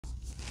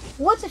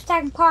What's up,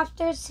 Stack and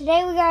Popsters?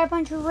 Today we got a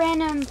bunch of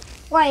random,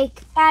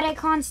 like,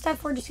 Adicon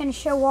stuff we're just going to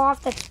show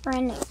off that's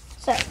brand new.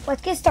 So,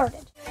 let's get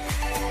started.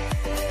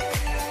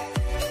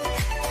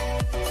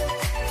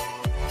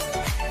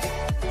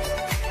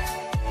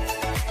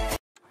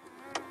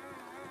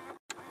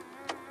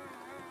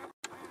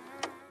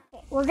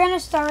 Okay, we're going to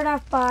start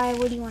off by,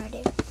 what do you want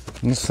to do?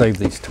 Let's save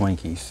these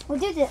Twinkies. We'll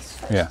do this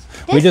first. Yeah.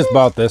 We just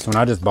bought this one.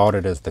 I just bought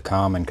it as the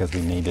common because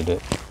we needed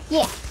it.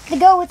 Yeah, to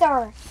go with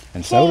our...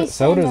 And sodas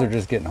are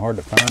just getting hard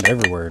to find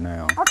everywhere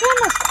now. I'll put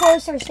them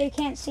closer so you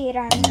can't see it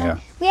on Yeah.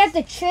 We have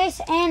the Chase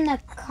and the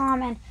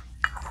common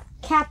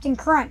Captain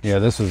Crunch. Yeah,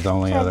 this was the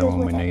only other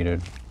one we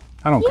needed.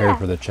 I don't care Yeah.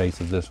 for the Chase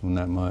of this one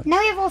that much. Now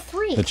we have all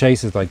three. The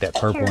Chase is like that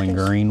purple and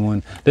green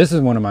one. This is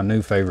one of my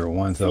new favorite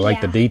ones. So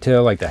like the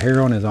detail, like the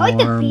hair on his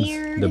arms,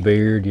 the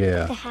beard,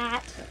 yeah. The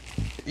hat.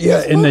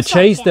 Yeah, and the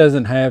Chase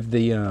doesn't have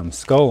the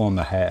skull on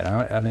the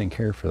hat. I didn't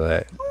care for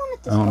that.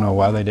 I don't know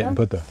why they didn't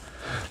put the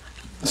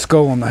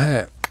skull on the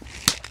hat.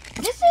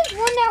 This is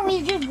one that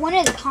we just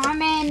wanted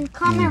common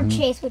or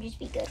Chase would just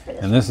be good for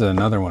this. And this is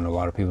another one a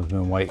lot of people's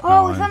been waiting on.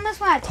 Oh, we found this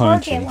one at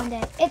Target one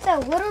day. It's a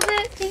little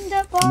bit dinged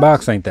up box. The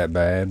box ain't that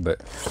bad, but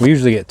we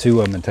usually get two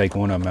of them and take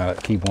one of them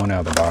out, keep one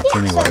out of the box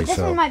anyway. So this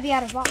one might be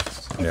out of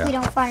box if we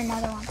don't find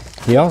another one.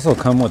 He also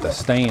come with a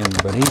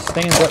stand, but he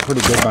stands up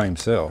pretty good by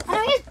himself. I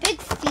know he has big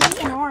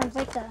feet and arms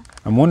like the...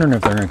 I'm wondering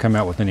if they're going to come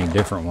out with any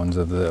different ones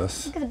of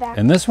this. Look at the back.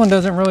 And this one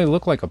doesn't really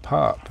look like a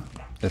pop.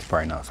 It's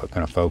probably not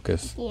going to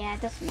focus. Yeah,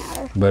 it doesn't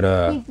matter.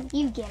 But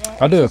you get it.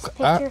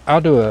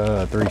 I'll do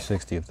a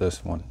 360 of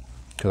this one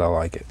because I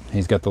like it.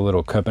 He's got the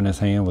little cup in his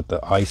hand with the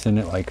ice in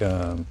it, like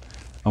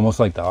almost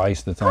like the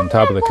ice that's on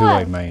top of the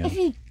Kool-Aid Man. If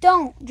you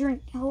don't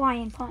drink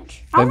Hawaiian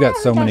Punch, They've got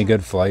so many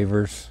good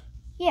flavors.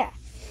 Yeah.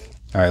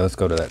 All right, let's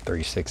go to that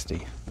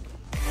 360.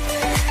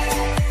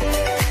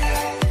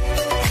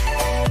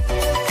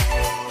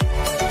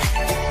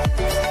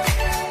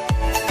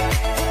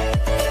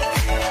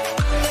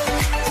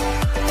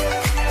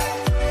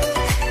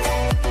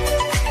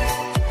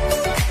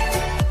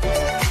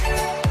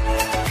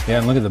 Yeah,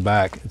 and look at the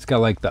back. It's got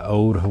like the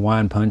old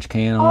Hawaiian Punch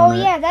can on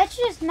it. Oh yeah, that's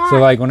just not... So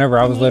like whenever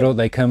I was little,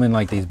 they come in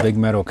like these big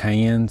metal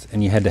cans,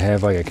 and you had to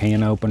have like a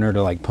can opener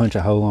to like punch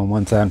a hole on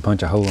one side and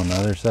punch a hole on the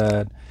other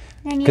side.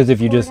 Because if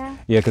you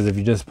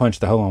just punch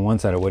the hole on one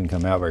side, it wouldn't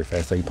come out very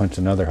fast. So you punch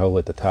another hole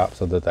at the top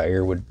so that the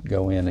air would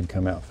go in and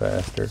come out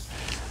faster.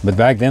 But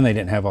back then they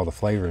didn't have all the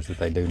flavors that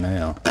they do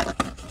now.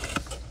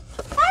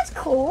 That's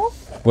cool.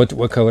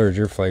 What color is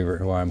your favorite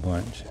Hawaiian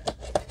Punch?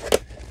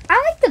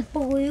 I like the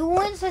blue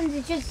ones and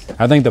it just...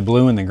 I think the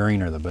blue and the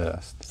green are the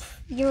best.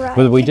 You're right.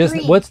 But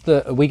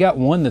we got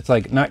one that's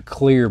like not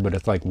clear, but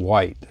it's like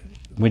white.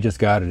 We just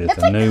got it. It's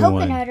a new one. That's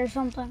like coconut or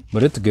something.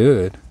 But it's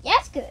good. Yeah,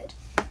 it's good.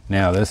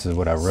 Now this is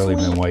what I've really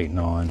been waiting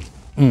on.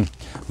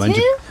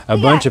 A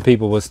bunch of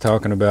people was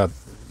talking about,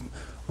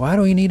 why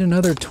do we need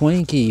another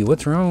Twinkie?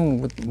 What's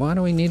wrong with, why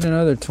do we need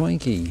another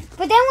Twinkie?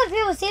 But then when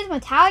people see it's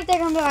metallic, they're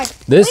gonna be like,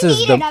 this we is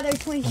need the, another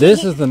Twinkie.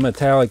 This is the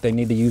metallic they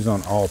need to use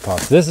on all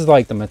pops. This is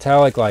like the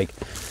metallic, like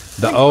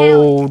the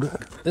old,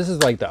 this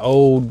is like the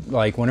old,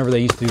 like whenever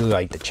they used to do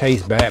like the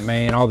Chase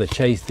Batman, all the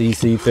Chase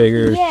DC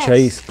figures,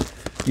 Chase,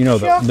 you know,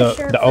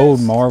 the old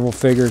Marvel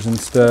figures and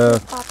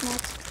stuff.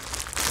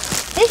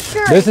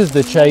 This is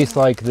the Chase,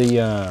 like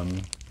the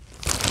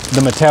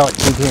metallic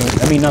toucan.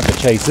 I mean, not the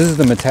Chase. This is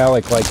the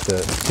metallic, like the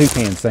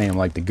Toucan Sam,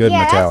 like the good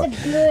metallic.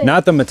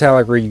 Not the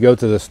metallic where you go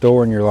to the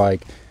store and you're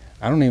like,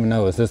 I don't even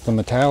know, is this the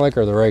metallic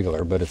or the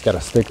regular? But it's got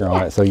a sticker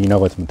on it, so you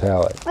know it's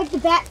metallic. Like the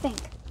bat thing.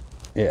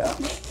 Yeah.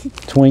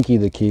 Twinkie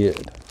the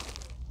Kid.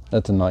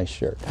 That's a nice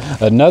shirt.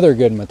 Another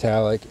good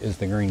metallic is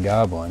the Green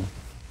Goblin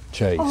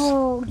Chase.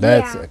 Oh,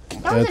 that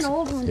was an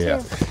old one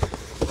too.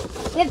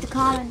 We have the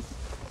common.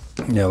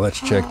 Yeah, let's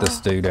check this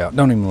dude out.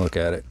 Don't even look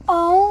at it.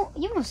 Oh,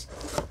 you almost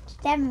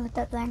stabbed me with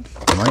that thing.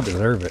 I might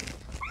deserve it.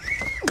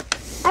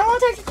 I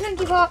won't touch the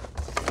Twinkie Pop.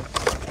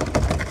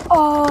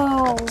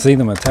 Oh. See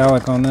the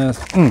metallic on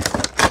this?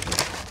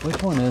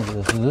 Which one is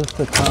this? Is this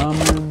the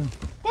common?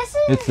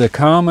 It's the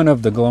common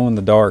of the glow in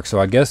the dark. So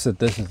I guess that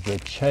this is the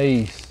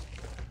Chase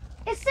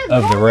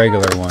of the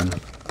regular one.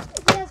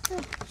 Yes,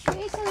 the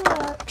Chase of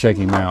the... Check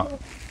him out.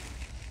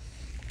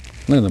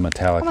 Look at the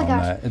metallic on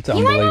that. It's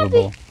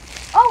unbelievable.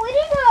 Oh, it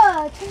is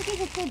a Twinkie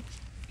the Kid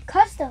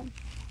custom.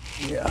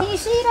 Yeah. Can you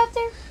see it up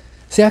there?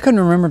 See, I couldn't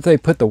remember if they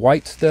put the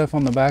white stuff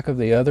on the back of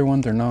the other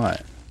ones or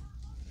not.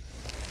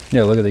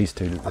 Yeah, look at these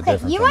two. Okay,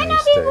 you might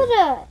not be able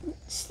to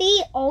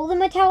see all the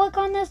metallic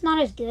on this,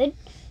 not as good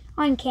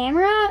on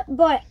camera,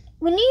 but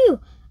when you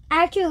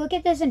actually look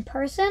at this in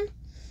person,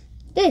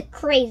 this is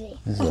crazy.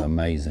 This is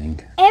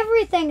amazing.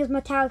 Everything is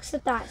metallic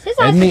except that.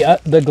 And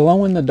the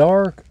glow in the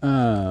dark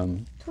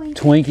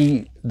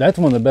Twinkie, that's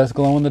one of the best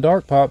glow in the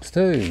dark pops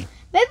too.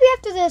 Maybe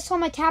after this on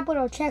my tablet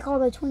I'll check all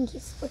the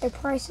Twinkies, what their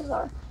prices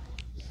are.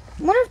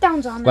 I wonder if that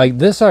one's on there. Like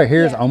this right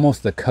here is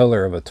almost the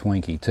color of a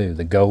Twinkie too,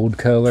 the gold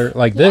color.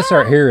 Like this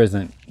right here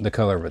isn't the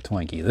color of a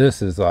Twinkie.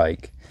 This is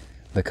like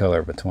the color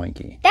of a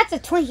Twinkie. That's a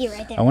Twinkie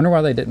right there. I wonder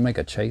why they didn't make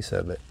a chase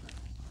of it.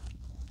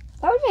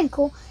 That would have been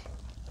cool.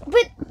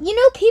 But, you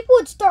know, people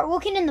would start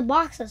looking in the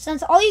boxes,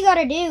 since all you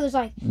gotta do is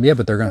like... Yeah,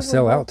 but they're going to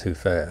sell out too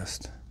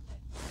fast.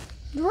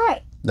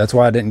 Right. That's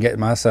why I didn't get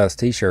my size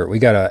t-shirt. We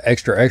got a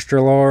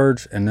extra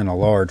large and then a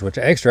large, which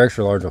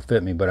extra large will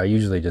fit me, but I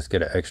usually just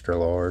get an extra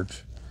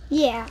large.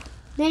 Yeah.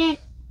 Then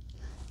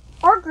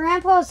our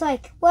grandpa's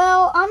like,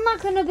 well, I'm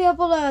not going to be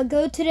able to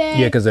go today.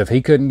 Yeah, because if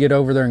he couldn't get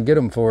over there and get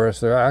them for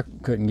us, I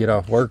couldn't get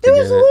off work to There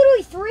get was it.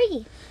 literally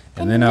 3.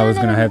 And then I was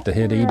going to have to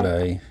hit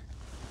eBay.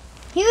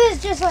 He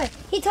was just like,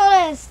 he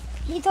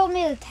told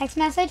me a text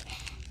message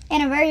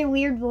in a very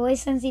weird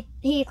voice, since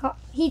he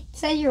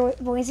said your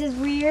voice is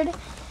weird.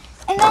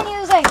 And then he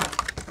was like,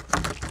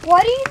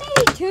 why do you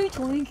need 2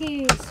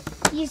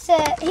 Twinkies? You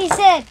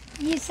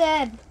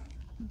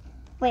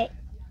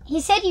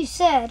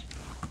said,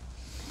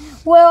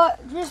 well,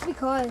 just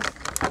because.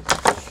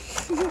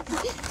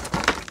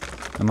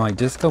 I'm like,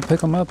 just go pick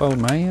them up, old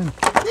man.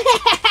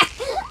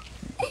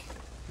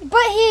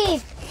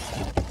 But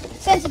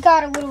since he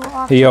got a little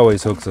off. He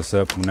always hooks us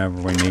up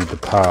whenever we need the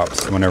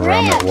pops, whenever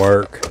I'm at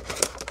work.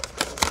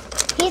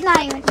 He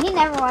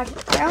never watched,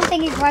 I don't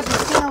think he's watched a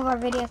single of our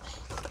videos.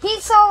 He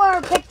saw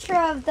our picture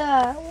of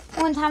the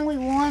one time we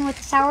won with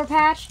the Sour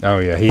Patch. Oh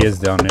yeah, he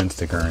is on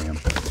Instagram.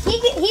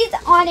 He's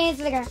on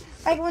Instagram.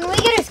 Like when we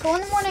get to school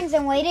in the mornings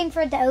and waiting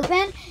for it to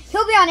open,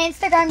 he'll be on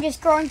Instagram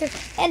just scrolling through.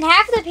 And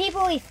half the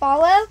people we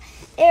follow,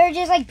 they're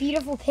just like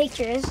beautiful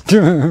pictures.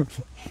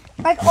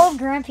 Like old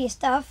grumpy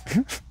stuff.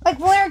 Like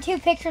 1 or 2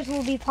 pictures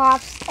will be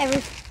pops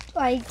every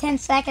like 10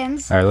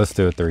 seconds. All right, let's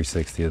do a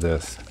 360 of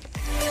this.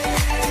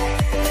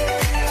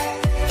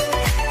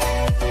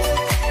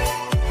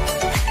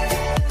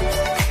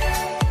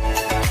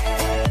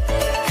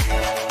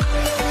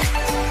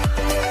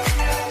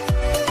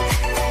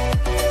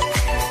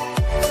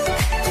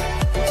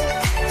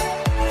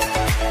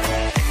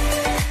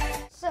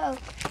 So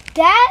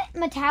that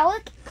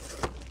metallic,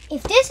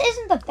 if this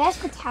isn't the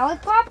best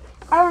metallic pop,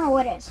 I don't know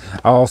what is.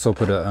 I'll also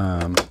put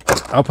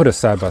I'll put a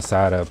side by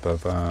side up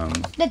of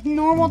the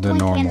normal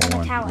Twinkie and the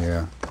metallic.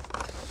 Yeah.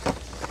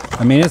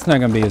 I mean, it's not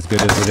gonna be as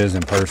good as it is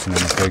in person in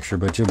the picture,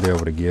 but you'll be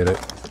able to get it.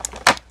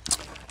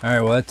 All right,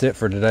 well that's it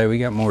for today. We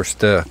got more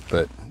stuff,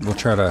 but we'll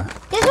try to.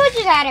 This was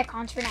just at a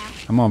concert now.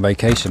 I'm on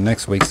vacation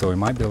next week, so we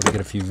might be able to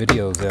get a few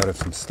videos out if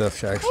some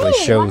stuff actually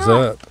shows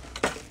up.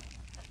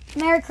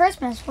 Merry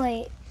Christmas,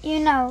 wait. You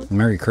know.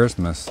 Merry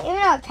Christmas. Even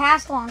though it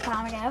passed a long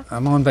time ago.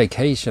 I'm on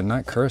vacation,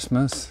 not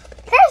Christmas.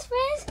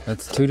 Christmas?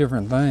 That's 2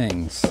 different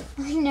things.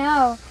 I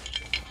know.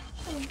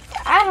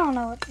 I don't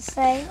know what to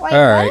say. Wait,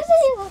 all right. Why does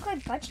it look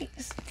like butt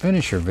cheeks?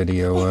 Finish your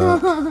video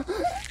up.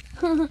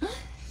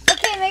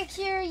 Okay, make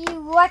sure you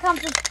like and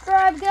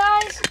subscribe,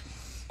 guys.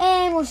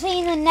 And we'll see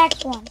you in the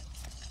next one.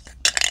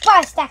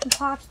 Bye, Stacking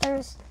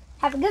Popsters.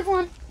 Have a good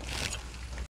one.